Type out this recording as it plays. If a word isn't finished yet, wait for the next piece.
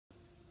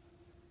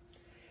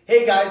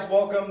Hey guys,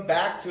 welcome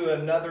back to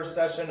another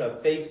session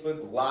of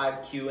Facebook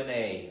Live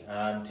Q&A.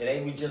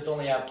 Today we just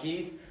only have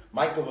Keith.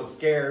 Micah was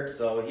scared,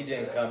 so he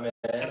didn't come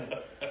in.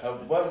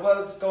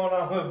 What's going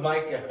on with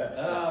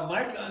Micah?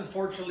 Micah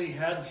unfortunately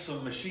had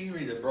some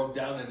machinery that broke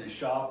down in his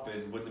shop,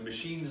 and when the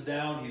machine's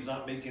down, he's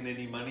not making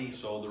any money,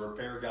 so the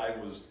repair guy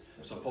was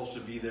supposed to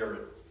be there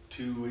at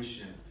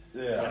 2-ish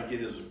and try to get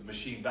his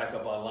machine back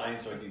up online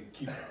so he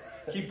could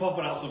keep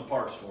pumping out some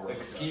parts for us.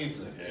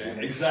 Excuses, man.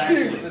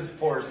 Exactly. Excuses,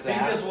 poor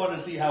Sam. He just wanted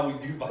to see how we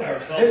do by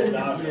ourselves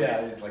now.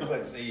 Yeah, he's like,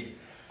 let's see.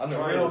 I'm the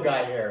real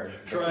guy here.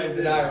 Try Keith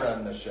and I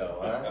run the show,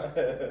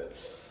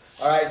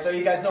 huh? All right, so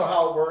you guys know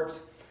how it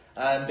works.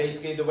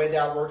 Basically, the way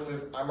that works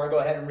is I'm going to go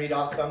ahead and read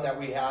off some that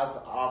we have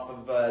off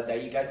of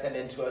that you guys send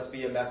in to us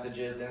via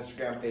messages,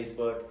 Instagram,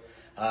 Facebook.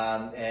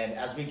 And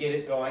as we get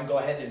it going, go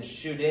ahead and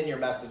shoot in your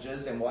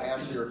messages, and we'll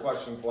answer your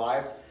questions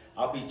live.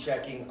 I'll be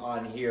checking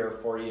on here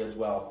for you as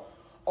well.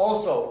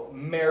 Also,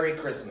 Merry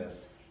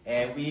Christmas.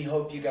 And we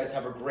hope you guys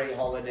have a great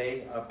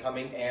holiday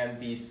upcoming and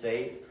be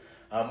safe.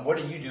 What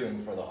are you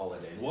doing for the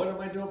holidays? What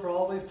am I doing for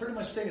holidays? Pretty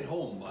much staying at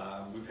home.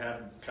 We've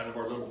had kind of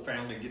our little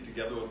family get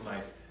together with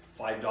my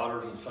 5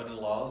 daughters and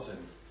son-in-laws, and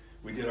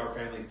we did our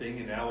family thing.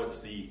 And now it's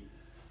the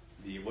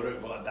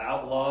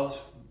outlaws.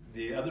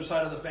 The other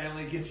side of the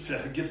family gets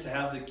to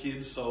have the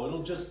kids. So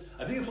it'll just,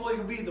 I think it's only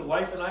going to be the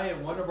wife and I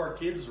and one of our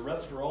kids. The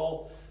rest are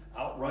all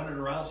out running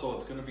around. So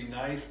it's going to be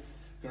nice.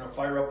 Going to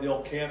fire up the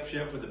old Camp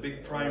Chef with a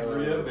big prime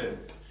rib and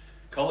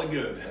call it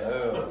good.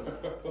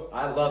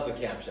 I love the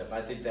Camp Chef.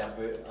 I think that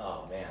food,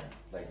 oh man.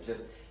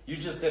 You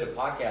just did a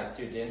podcast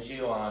too, didn't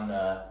you, on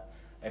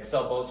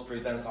Excel Boats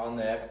Presents On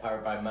the X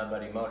powered by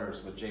MudBuddy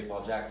Motors with J.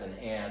 Paul Jackson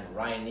and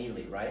Ryan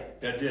Neely, right?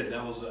 Yeah, I did.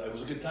 It was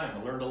a good time.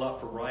 I learned a lot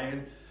from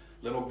Ryan,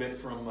 a little bit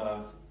from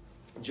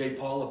J.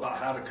 Paul about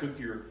how to cook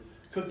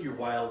your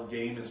wild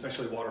game,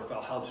 especially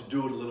waterfowl, how to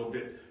do it a little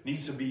bit.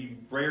 Needs to be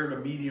rare to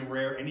medium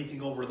rare.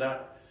 Anything over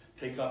that,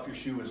 take off your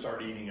shoe and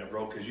start eating it,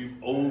 bro, because you've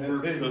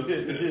overcooked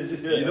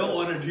it. You don't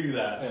want to do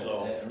that.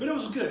 So, but it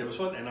was good. It was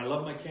fun, and I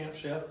love my Camp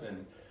Chef,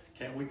 and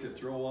can't wait to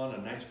throw on a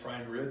nice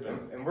prime rib.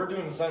 And we're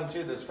doing some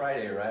too this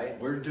Friday, right?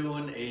 We're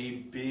doing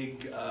a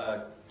big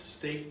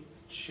steak,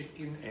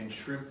 chicken, and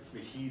shrimp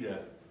fajita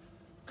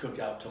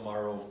cookout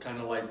tomorrow, kind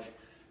of like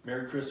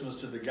Merry Christmas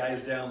to the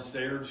guys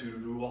downstairs who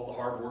do all the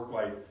hard work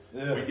while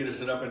we get to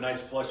set up in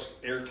nice plush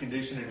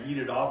air-conditioned and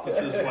heated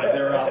offices while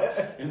they're out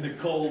in the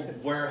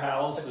cold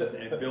warehouse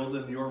and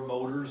building your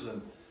motors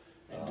and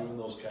doing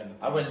those kind of things.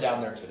 I went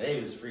down there today.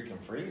 It was freaking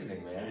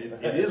freezing, man.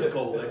 It is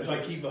cold. So I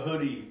keep a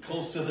hoodie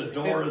close to the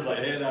door as I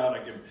head out. I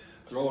can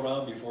throw it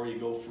on before you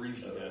go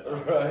freeze to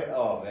death. Right?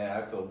 Oh,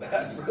 man, I feel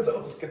bad for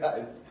those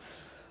guys.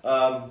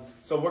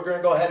 So we're going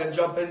to go ahead and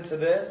jump into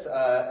this.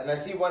 And I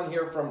see one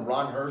here from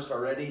Ron Hurst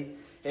already.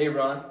 Hey,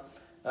 Ron.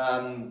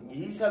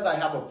 He says, I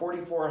have a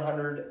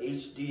 4400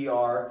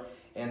 HDR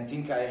and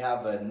think I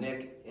have a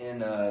nick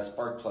in a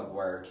spark plug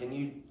wire. Can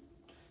you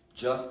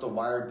just the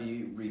wire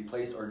be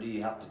replaced, or do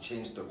you have to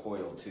change the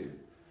coil too?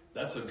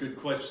 That's a good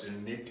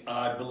question, Nick.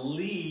 I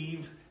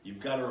believe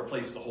you've got to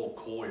replace the whole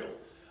coil.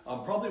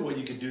 Probably what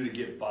you can do to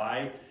get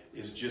by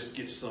is just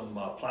get some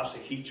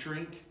plastic heat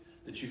shrink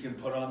that you can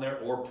put on there,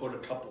 or put a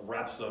couple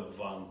wraps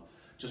of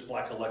just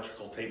black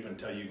electrical tape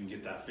until you can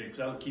get that fixed.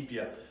 That'll keep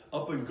you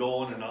up and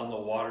going and on the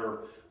water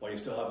while you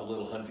still have a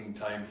little hunting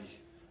time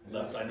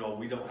left. I know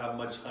we don't have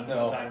much hunting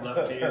time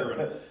left here,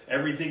 and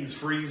everything's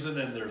freezing,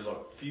 and there's a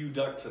few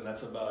ducks, and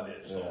that's about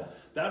it. So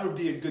that would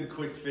be a good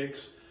quick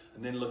fix,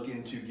 and then look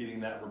into getting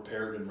that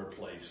repaired and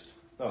replaced.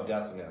 Oh,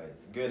 definitely.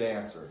 Good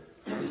answer.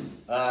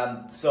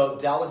 So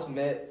Dallas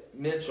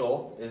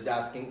Mitchell is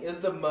asking,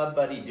 is the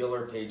MudBuddy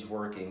dealer page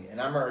working?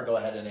 And I'm going to go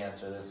ahead and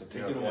answer this if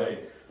you're okay. Take it away.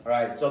 All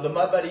right, so the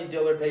MudBuddy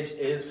dealer page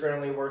is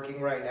currently working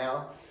right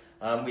now.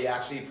 We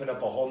actually put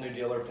up a whole new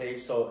dealer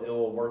page, so it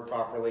will work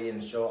properly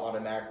and show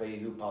automatically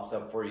who pops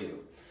up for you.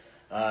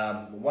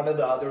 One of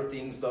the other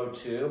things, though,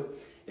 too,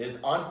 is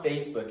on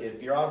Facebook.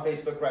 If you're on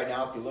Facebook right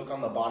now, if you look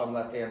on the bottom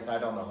left-hand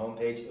side on the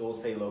homepage, it will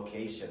say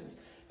locations.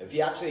 If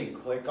you actually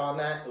click on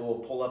that, it will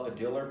pull up a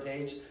dealer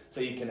page,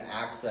 so you can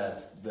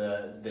access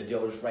the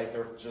dealers right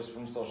there just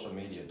from social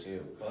media,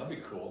 too. Well, that'd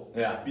be cool.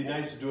 Yeah. It'd be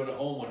nice to do it at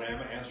home when I'm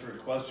answering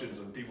questions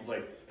and people's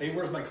like, hey,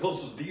 where's my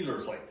closest dealer?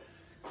 It's like,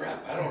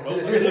 crap, I don't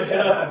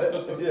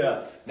know.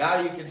 Yeah. Now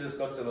you can just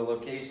go to the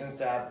locations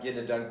tab, get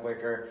it done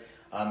quicker.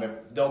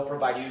 They'll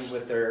provide you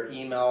with their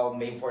email,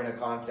 main point of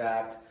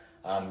contact,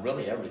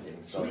 really everything.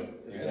 So, sweet.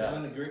 You guys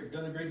have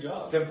done a great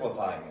job.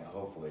 Simplifying it,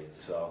 hopefully.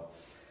 So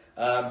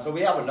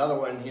we have another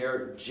one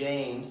here.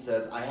 James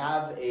says, I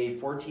have a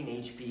 14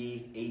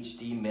 HP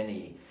HD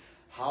Mini.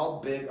 How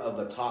big of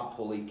a top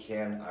pulley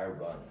can I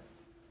run?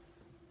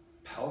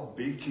 How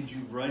big could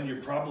you run?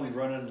 You're probably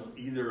running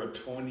either a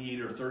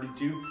 28 or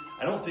 32.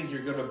 I don't think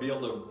you're going to be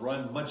able to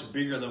run much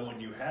bigger than what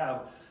you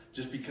have,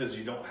 just because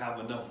you don't have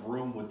enough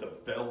room with the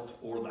belt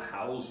or the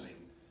housing.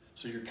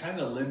 So you're kind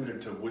of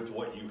limited with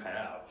what you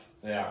have.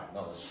 Yeah,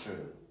 no, that's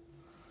true.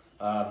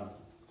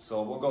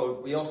 So we'll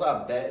go. We also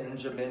have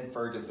Benjamin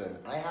Ferguson.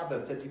 I have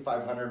a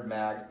 5500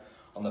 mag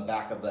on the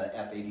back of the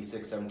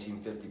F86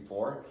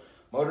 1754.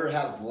 Motor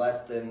has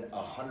less than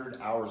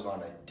 100 hours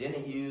on it.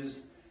 Didn't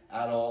use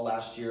at all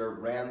last year.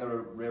 Ran the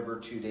river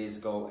 2 days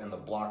ago, and the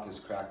block is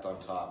cracked on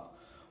top.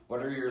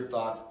 What are your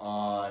thoughts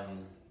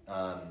on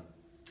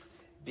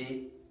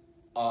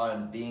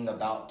being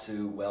about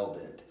to weld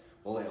it?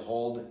 Will it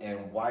hold,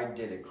 and why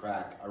did it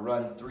crack? I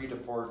run 3 to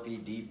 4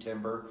 feet deep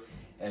timber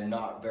and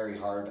not very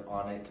hard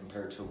on it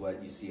compared to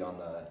what you see on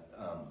the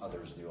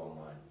others do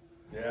online.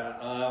 Yeah,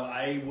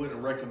 I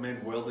wouldn't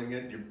recommend welding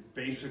it. You're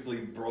basically,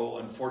 bro,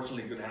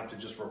 unfortunately going to have to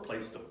just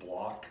replace the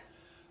block.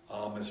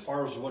 As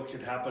far as what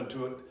could happen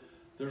to it,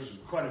 there's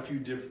quite a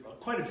few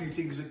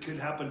things that could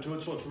happen to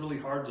it, so it's really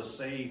hard to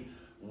say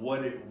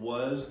what it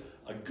was.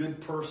 A good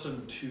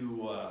person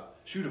to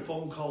shoot a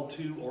phone call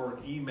to or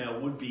an email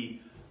would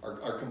be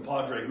our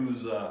compadre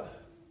who's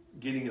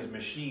getting his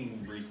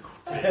machine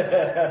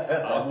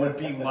refixed, would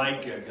be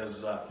Micah,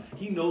 because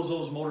he knows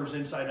those motors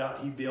inside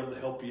out. He'd be able to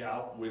help you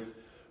out with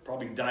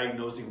probably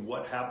diagnosing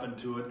what happened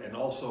to it, and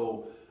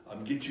also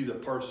get you the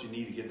parts you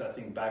need to get that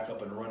thing back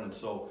up and running.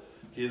 So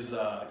his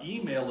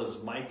email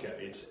is Micah.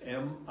 It's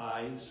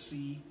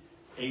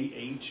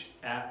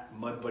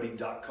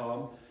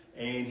MICAH@mudbuddy.com,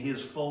 and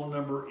his phone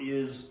number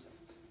is,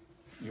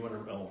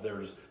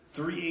 there's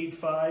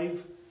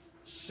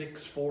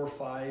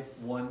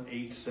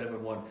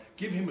 385-645-1871.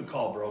 Give him a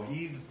call, bro.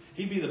 He'd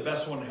be the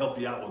best one to help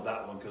you out with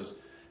that one, because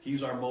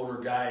he's our motor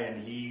guy, and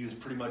he's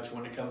pretty much,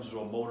 when it comes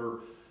to a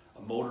motor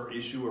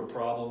issue or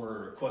problem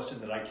or a question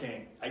that I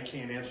can't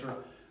answer,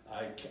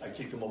 I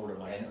kick him over to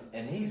Mike.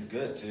 And he's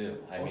good too.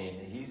 I mean,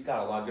 he's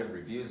got a lot of good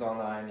reviews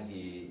online.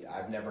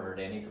 I've never heard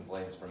any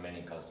complaints from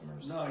any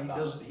customers. No,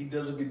 he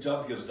does a good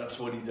job, because that's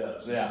what he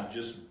does. Yeah. He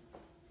just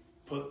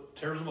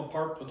tears them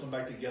apart, puts them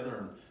back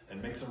together,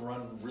 and makes them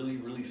run really,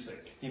 really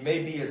sick. He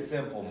may be a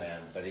simple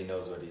man, but he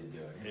knows what he's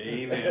doing.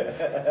 Amen.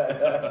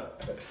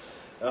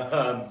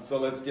 So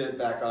let's get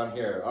back on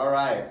here. All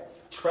right.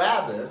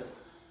 Travis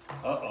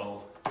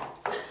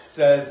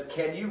says,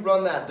 can you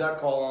run that duck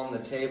call on the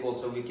table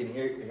so we can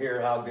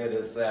hear how good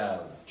it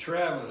sounds?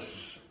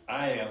 Travis,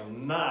 I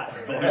am not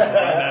going to run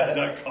that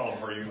duck call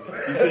for you,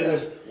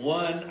 because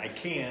one, I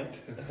can't,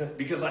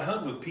 because I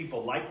hunt with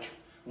people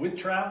with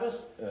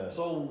Travis.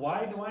 So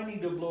why do I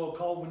need to blow a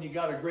call when you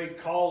got a great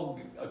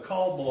call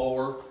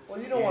blower? Well,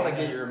 you don't want to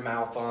get your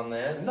mouth on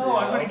this. No,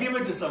 I'm going to give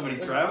it to somebody,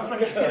 Travis. I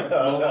can't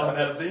blow on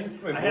that thing.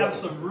 I have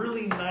some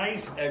really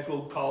nice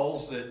echo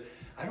calls that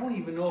I don't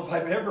even know if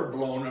I've ever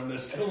blown them. They're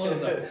still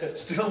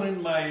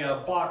in my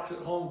box at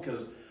home,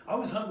 because I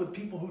always hunt with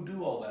people who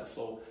do all that.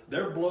 So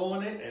they're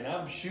blowing it, and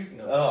I'm shooting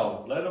them.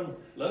 Oh, so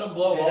let them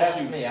blow. See,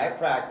 that's me. I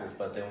practice,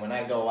 but then when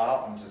I go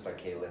out, I'm just like,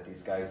 hey, let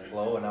these guys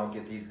blow, and I'll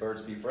get these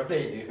birds before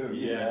they do.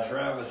 Yeah,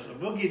 Travis,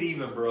 we'll get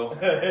even, bro.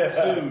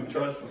 Soon,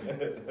 trust me.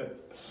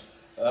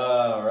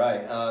 All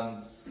right.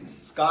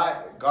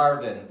 Scott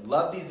Garvin,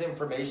 love these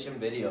information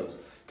videos.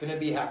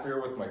 Couldn't be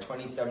happier with my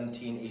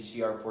 2017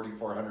 HDR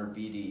 4400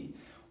 BD.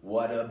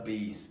 What a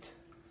beast!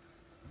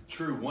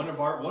 True, one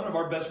of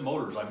our best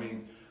motors. I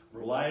mean,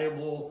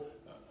 reliable,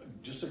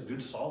 just a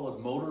good solid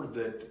motor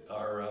that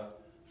our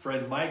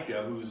friend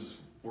Micah, who's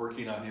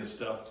working on his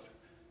stuff,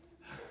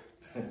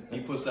 he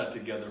puts that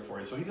together for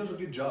you. So he does a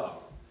good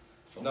job.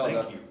 So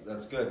thank you.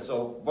 That's good.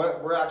 So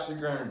what we're actually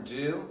going to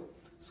do,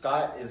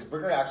 Scott, is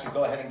we're going to actually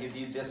go ahead and give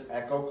you this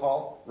echo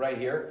call right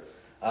here.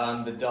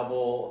 The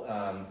double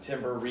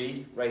timber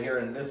reed right here,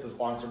 and this is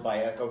sponsored by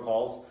Echo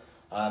Calls.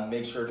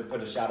 Make sure to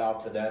put a shout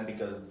out to them,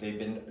 because they've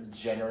been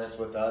generous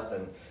with us,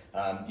 and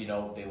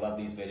they love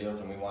these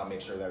videos, and we want to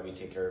make sure that we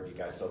take care of you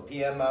guys. So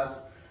PM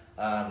us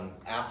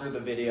after the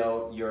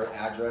video, your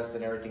address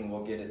and everything,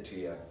 we'll get it to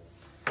you.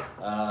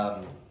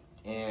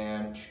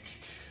 And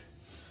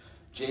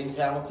James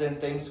Hamilton,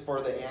 thanks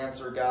for the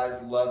answer, guys.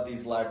 Love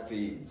these live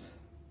feeds.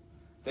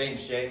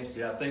 Thanks, James.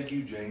 Yeah, thank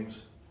you,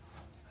 James.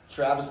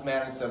 Travis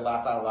Manning said,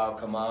 laugh out loud,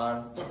 come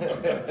on.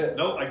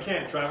 Nope, I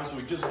can't, Travis.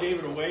 We just gave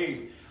it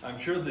away. I'm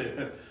sure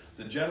the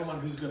gentleman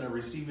who's going to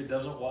receive it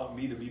doesn't want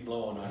me to be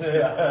blowing on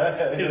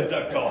his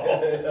duck call.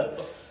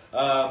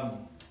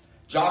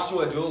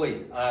 Joshua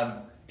Dooley,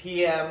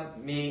 PM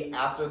me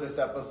after this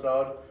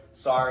episode.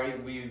 Sorry,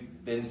 we've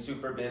been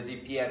super busy.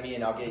 PM me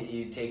and I'll get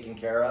you taken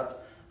care of.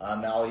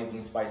 I'll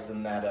even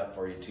spicing that up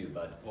for you too,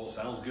 bud. Well,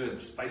 sounds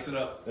good. Spice it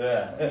up.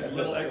 Yeah. A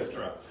little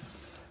extra.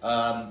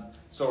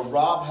 So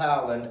Rob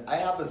Howland, I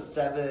have a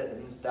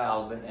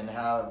 7000 and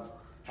have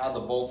the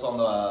bolts on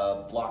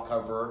the block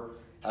cover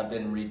have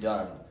been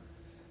redone.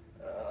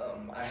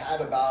 I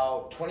had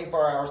about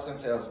 24 hours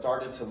since it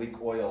started to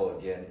leak oil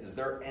again. Is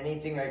there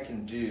anything I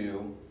can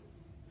do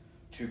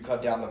to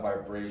cut down the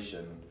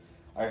vibration?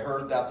 I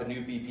heard that the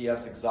new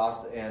BPS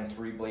exhaust and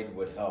 3-blade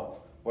would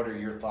help. What are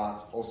your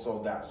thoughts?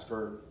 Also, that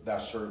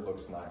shirt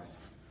looks nice.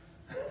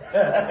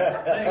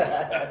 Thanks.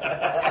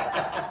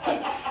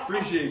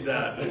 Appreciate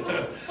that.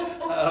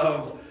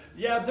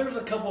 Yeah, there's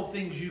a couple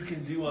things you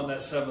can do on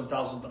that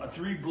 7000. A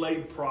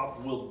 3-blade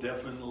prop will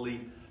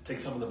definitely take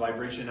some of the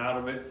vibration out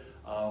of it.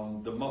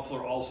 The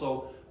muffler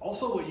also.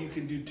 Also, what you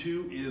can do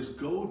too is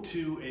go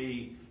to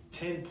a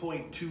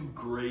 10.2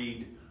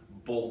 grade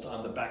bolt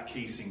on the back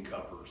casing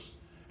covers,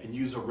 and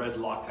use a red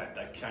Loctite.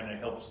 That kind of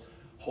helps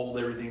hold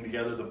everything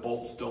together. The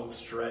bolts don't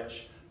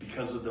stretch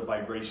because of the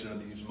vibration of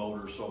these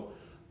motors. So,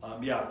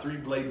 yeah,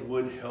 3-blade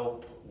would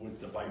help with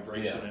the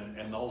vibration,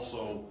 and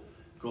also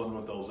going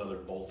with those other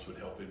bolts would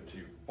help it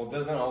too. Well,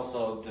 doesn't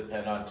also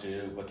depend on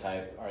what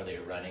type are they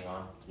running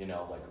on? You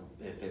know, like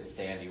if it's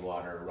sandy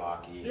water,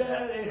 rocky.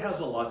 Yeah, it has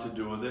a lot to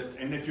do with it.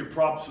 And if your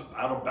prop's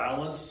out of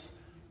balance,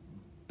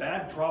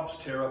 bad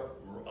props tear up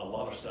a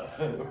lot of stuff.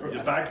 Right.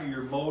 The back of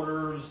your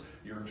motors,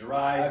 your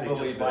drives, they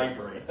just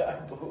vibrate. I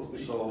believe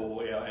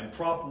so, yeah, and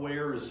prop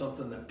wear is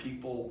something that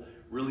people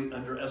really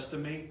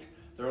underestimate.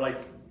 They're like,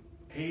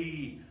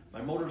 hey,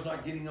 my motor's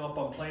not getting up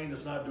on plane,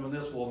 it's not doing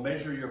this. Well,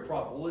 measure your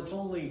prop. Well, it's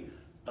only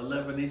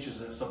 11 inches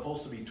and it's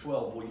supposed to be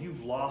 12. Well,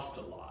 you've lost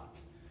a lot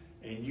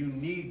and you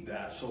need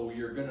that. So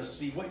you're going to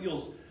see what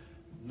you'll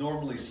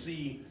normally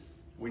see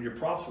when your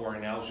prop's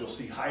wearing out is you'll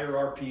see higher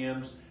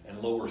RPMs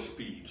and lower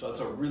speed. So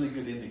that's a really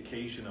good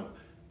indication of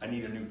I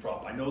need a new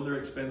prop. I know they're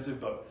expensive,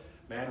 but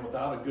man,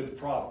 without a good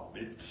prop,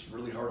 it's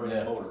really hard on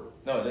the motor.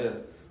 No, it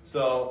is.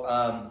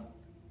 So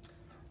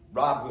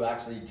Rob, who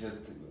actually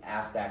just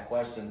asked that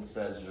question,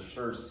 says your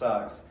shirt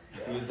sucks.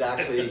 He was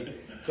actually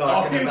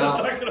talking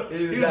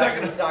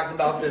talking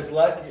about this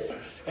Lucky.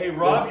 Hey,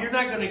 Rob, you're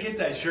not going to get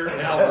that shirt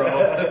now,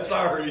 bro.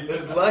 Sorry.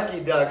 This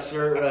Lucky Duck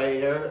shirt right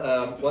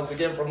here. Once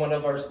again, from one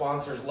of our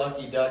sponsors,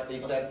 Lucky Duck. They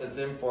sent this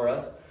in for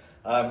us.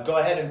 Go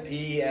ahead and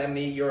PM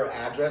me your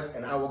address,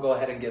 and I will go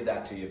ahead and give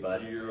that to you,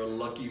 bud. You're a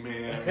lucky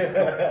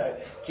man.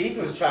 Keith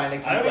was trying to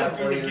keep that for you. I was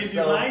going to give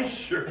you my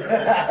shirt.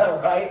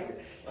 Right?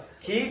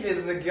 Keith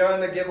is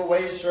going to give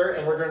away his shirt,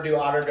 and we're going to do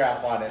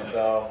autograph on it.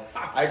 So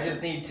I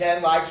just need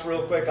 10 likes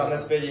real quick on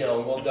this video,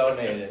 and we'll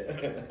donate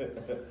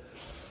it.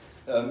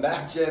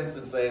 Matt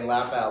Jensen saying,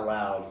 laugh out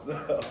loud.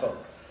 So,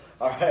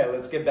 all right,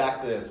 let's get back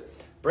to this.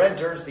 Brent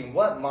Durstein,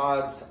 what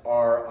mods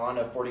are on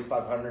a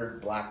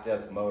 4500 Black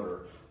Death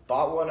motor?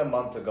 Bought one a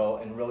month ago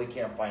and really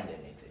can't find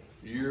anything.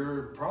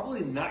 You're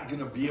probably not going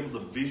to be able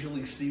to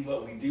visually see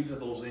what we do to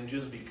those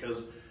engines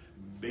because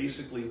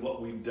basically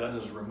what we've done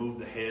is remove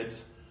the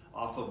heads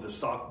off of the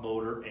stock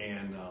motor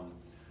and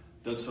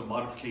done some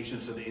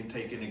modifications to the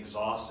intake and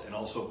exhaust and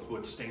also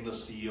put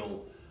stainless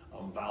steel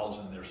valves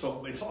in there.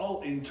 So it's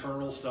all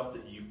internal stuff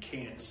that you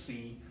can't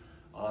see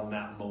on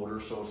that motor.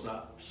 So it's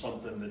not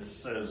something that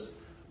says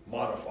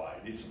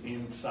modified. It's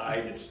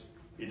inside.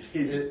 It's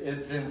hidden.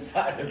 It's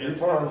inside of it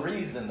for a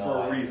reason,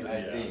 though. For a reason,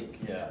 I think.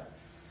 Yeah.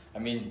 I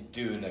mean,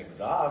 do an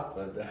exhaust,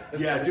 but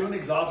yeah, doing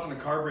exhaust and the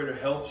carburetor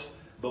helps.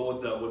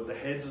 But with the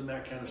heads and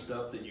that kind of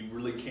stuff that you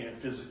really can't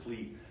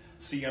physically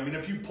see. I mean,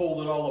 if you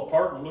pulled it all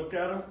apart and looked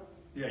at them,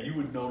 yeah, you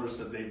would notice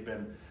that they've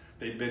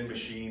been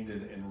machined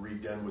and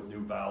redone with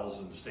new valves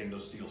and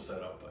stainless steel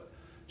setup. But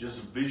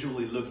just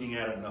visually looking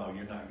at it, no,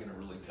 you're not going to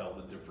really tell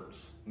the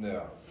difference.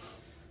 Yeah.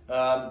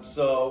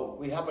 So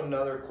we have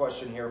another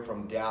question here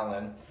from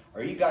Dallin.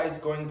 Are you guys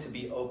going to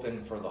be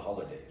open for the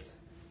holidays?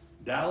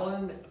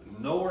 Dallin,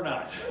 no, we're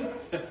not.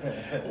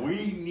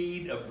 We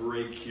need a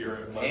break here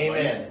at MudBuddy.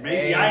 Amen.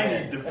 Maybe Amen.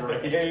 I need the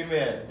break.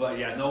 Amen. But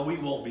yeah, no, we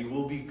won't be.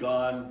 We'll be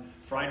gone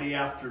Friday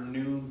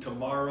afternoon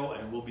tomorrow,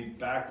 and we'll be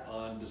back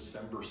on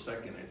December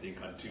 2nd, I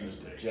think, on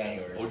Tuesday.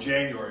 January. Oh,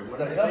 January. What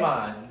did I Come say?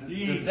 on.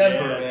 Jeez,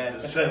 December, yeah, man.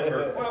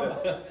 December.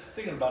 Well,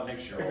 thinking about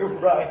next year.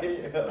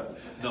 already. Right.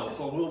 No,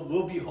 so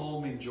we'll be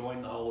home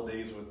enjoying the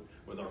holidays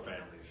with our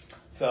families.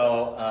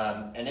 So,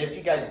 and if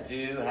you guys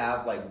do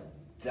have like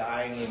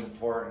dying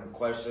important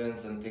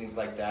questions and things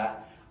like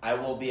that, I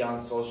will be on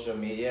social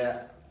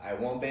media. I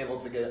won't be able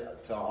to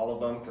get to all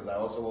of them because I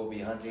also will be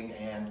hunting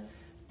and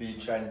be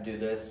trying to do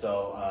this.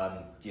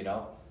 So,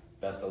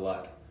 best of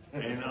luck.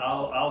 And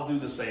I'll do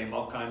the same.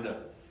 I'll kind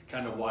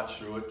of watch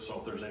through it. So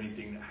if there's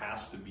anything that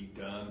has to be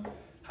done,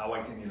 how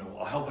I can,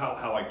 I'll help out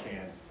how I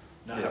can.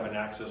 Not having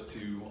access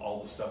to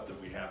all the stuff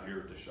that we have here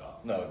at the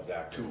shop. No,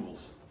 exactly.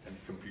 Tools and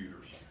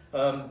computers.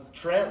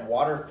 Trent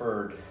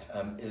Waterford,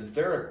 is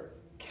there a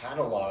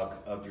catalog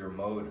of your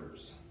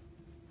motors?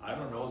 I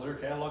don't know. Is there a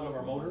catalog of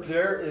our motors?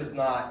 There is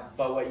not,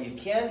 but what you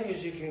can do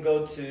is you can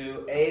go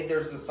to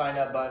there's a sign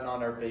up button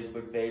on our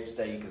Facebook page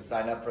that you can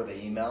sign up for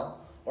the email,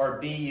 or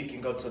B, you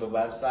can go to the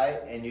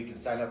website and you can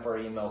sign up for our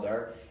email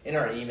there. In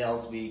our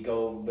emails, we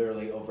go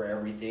literally over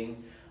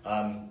everything.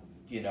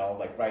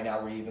 Like right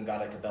now, we even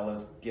got a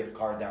Cabela's gift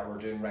card that we're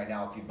doing right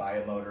now. If you buy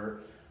a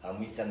motor,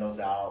 we send those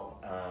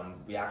out.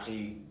 We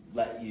actually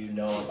let you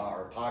know about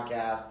our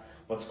podcast,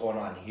 what's going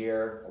on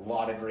here, a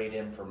lot of great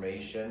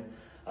information.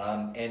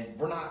 And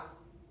we're not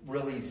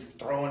really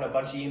throwing a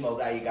bunch of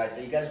emails at you guys,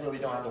 so you guys really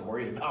don't have to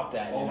worry about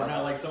that. We're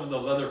not like some of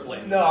those other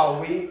places.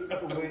 No,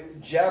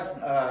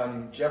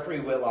 Jeffrey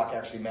Whitlock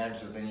actually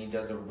manages, and he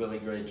does a really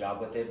great job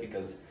with it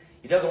because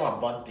he doesn't want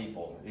to bug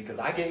people. Because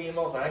I get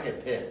emails and I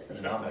get pissed,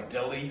 I'm like,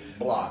 delete,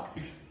 block,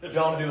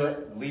 don't do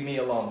it, leave me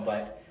alone.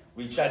 But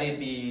we try to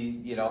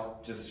be,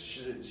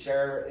 just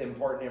share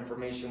important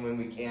information when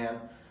we can,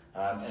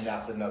 and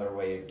that's another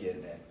way of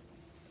getting it.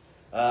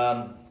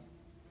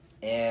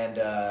 And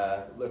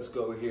let's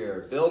go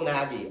here. Bill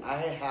Nagy, I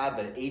have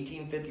an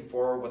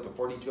 1854 with a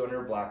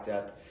 4200 Black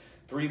Death,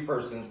 3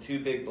 persons, 2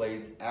 big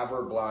blades,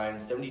 Aver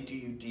blind,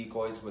 72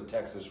 decoys with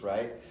Texas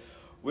right.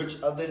 Which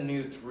of the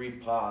new 3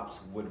 pops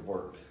would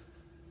work?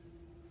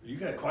 You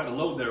got quite a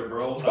load there,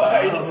 bro.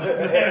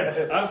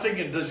 Right. I'm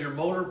thinking, does your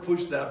motor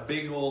push that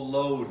big old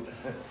load?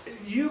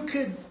 You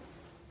could,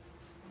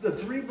 the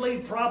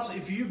 3-blade props,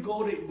 if you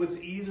go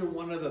with either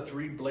one of the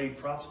 3-blade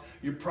props,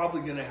 you're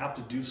probably going to have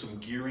to do some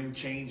gearing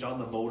change on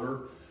the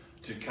motor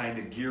to kind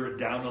of gear it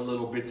down a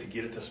little bit to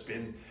get it to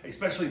spin.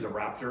 Especially the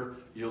Raptor,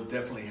 you'll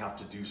definitely have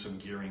to do some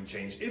gearing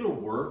change. It'll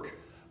work,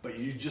 but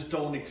you just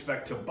don't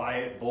expect to buy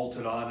it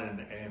bolted on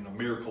and a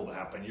miracle to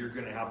happen. You're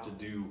going to have to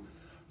do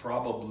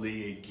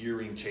probably a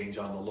gearing change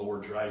on the lower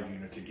drive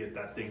unit to get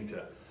that thing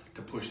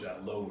to push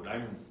that load.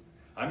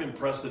 I'm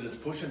impressed that it's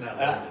pushing that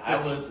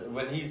load.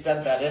 When he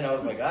sent that in, I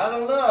was like, I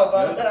don't know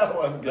about that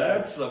one.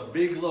 That's a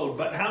big load.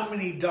 But how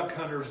many duck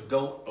hunters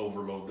don't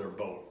overload their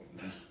boat?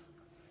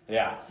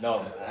 Yeah,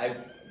 no.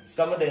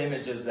 Some of the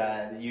images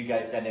that you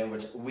guys send in,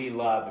 which we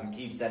love and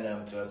keep sending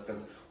them to us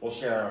because we'll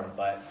share them.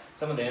 But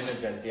some of the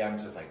images I see, I'm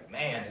just like,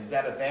 man, is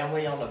that a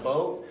family on the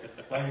boat?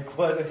 Like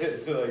what?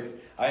 Like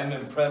I'm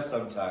impressed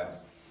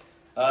sometimes.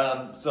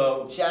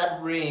 So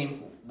Chad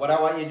Ream, what I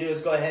want you to do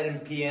is go ahead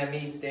and PM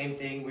me. Same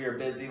thing. We were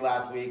busy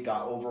last week,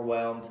 got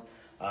overwhelmed.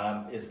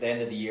 It's the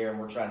end of the year and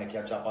we're trying to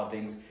catch up on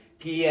things.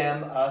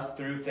 PM us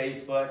through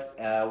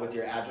Facebook with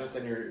your address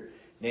and your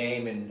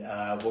name,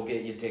 and we'll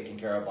get you taken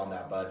care of on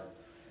that, bud.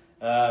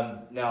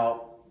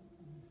 Now,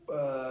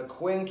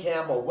 Quinn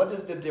Campbell, what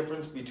is the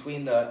difference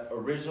between the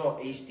original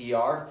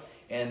HDR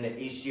and the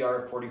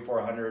HDR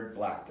 4400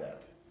 Black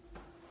Death?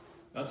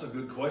 That's a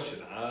good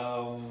question.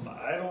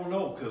 I don't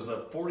know, because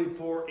the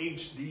 44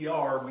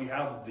 HDR, we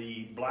have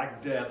the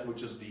Black Death,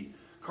 which is the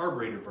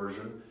carbureted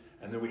version,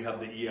 and then we have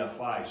the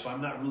EFI. So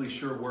I'm not really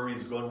sure where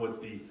he's going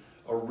with the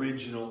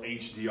original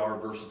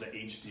HDR versus the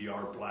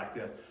HDR Black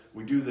Death.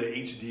 We do the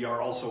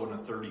HDR also in a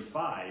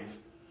 35.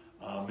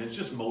 It's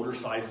just motor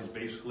sizes,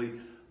 basically.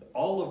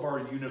 All of our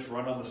units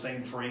run on the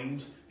same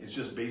frames. It's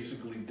just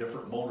basically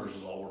different motors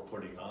is all we're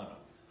putting on them.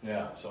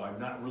 Yeah. So I'm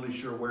not really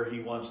sure where he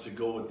wants to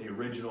go with the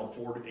original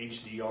Ford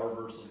HDR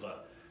versus the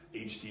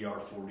HDR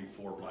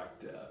 44 Black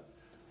Death.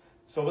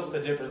 So what's the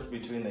difference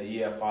between the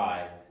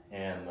EFI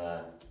and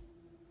the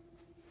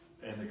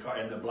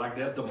Black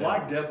Death? The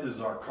Black Death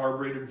is our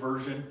carbureted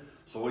version.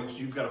 So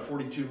you've got a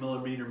 42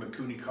 millimeter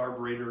Mikuni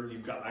carburetor.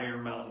 You've got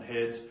Iron Mountain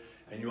heads,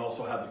 and you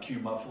also have the Q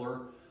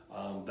muffler.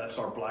 That's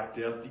our Black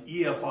Death.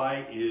 The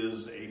EFI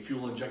is a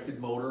fuel injected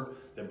motor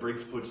that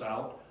Briggs puts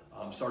out.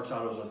 Starts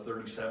out as a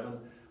 37.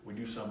 We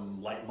do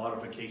some light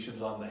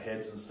modifications on the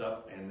heads and stuff,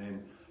 and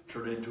then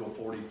turn it into a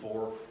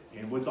 44.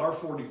 And with our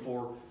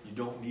 44, you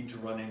don't need to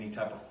run any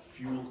type of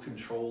fuel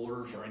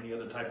controllers or any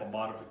other type of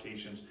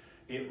modifications.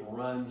 It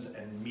runs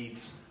and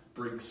meets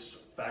Briggs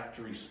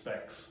factory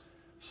specs,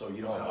 so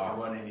you don't have to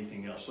run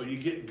anything else. So you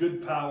get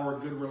good power,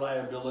 good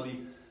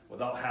reliability,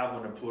 without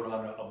having to put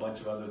on a bunch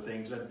of other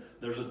things. And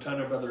there's a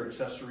ton of other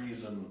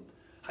accessories and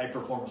high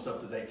performance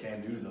stuff that they can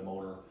do to the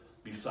motor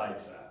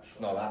besides that. So.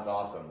 No, that's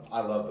awesome.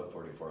 I love the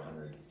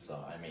 4400. So,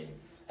 I mean,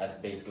 that's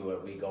basically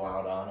what we go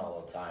out on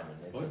all the time.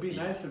 And it'd be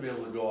nice to be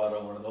able to go out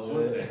on one of those,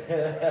 wouldn't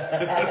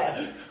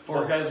it?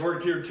 Poor guy's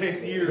worked here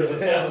 10 years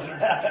and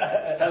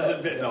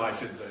hasn't been. No, I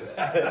shouldn't say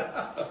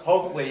that.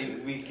 Hopefully,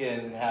 we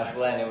can have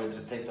Glenn and would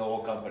just take the whole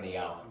company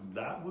out.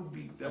 That would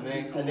be cool.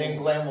 And then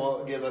Glenn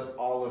will give us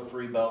all the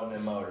free belt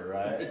and motor,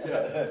 right?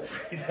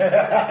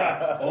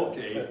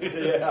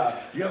 Okay.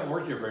 Yeah. You haven't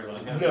worked here very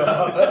long, have you?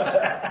 No.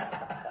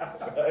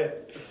 Right.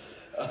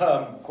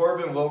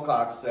 Corbin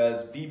Wilcox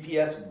says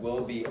BPS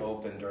will be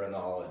open during the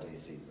holiday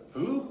season.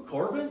 Who?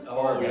 Corbin?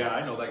 Corbin. Oh, yeah,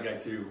 I know that guy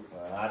too.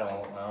 I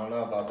don't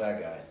know about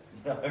that guy.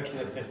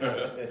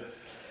 Okay.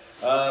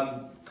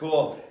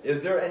 Cool.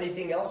 Is there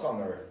anything else on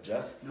there,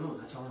 Jeff? No,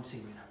 that's all I'm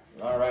seeing right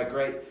now. All right,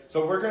 great.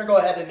 So we're going to go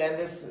ahead and end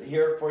this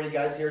here for you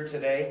guys here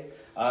today.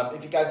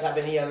 If you guys have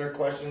any other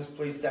questions,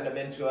 please send them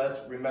in to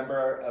us.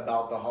 Remember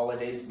about the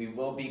holidays, we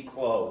will be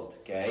closed,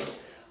 okay?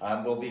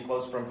 We'll be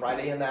closed from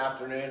Friday in the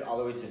afternoon all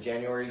the way to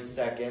January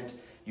 2nd.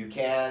 You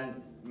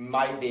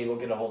might be able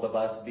to get a hold of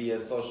us via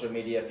social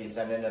media if you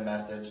send in a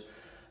message.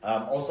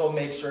 Also,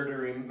 make sure to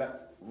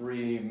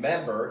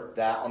remember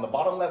that on the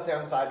bottom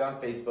left-hand side on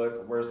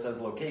Facebook where it says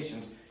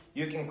locations,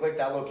 you can click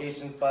that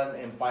locations button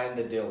and find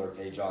the dealer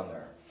page on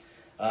there.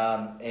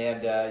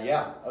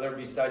 Other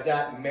besides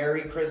that,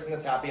 Merry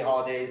Christmas, Happy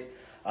Holidays,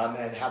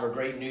 and have a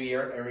great New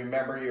Year. And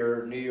remember,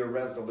 your New Year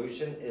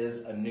resolution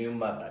is a new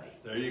MudBuddy.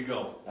 There you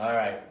go. All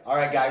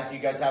right, guys. You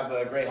guys have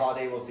a great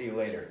holiday. We'll see you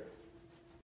later.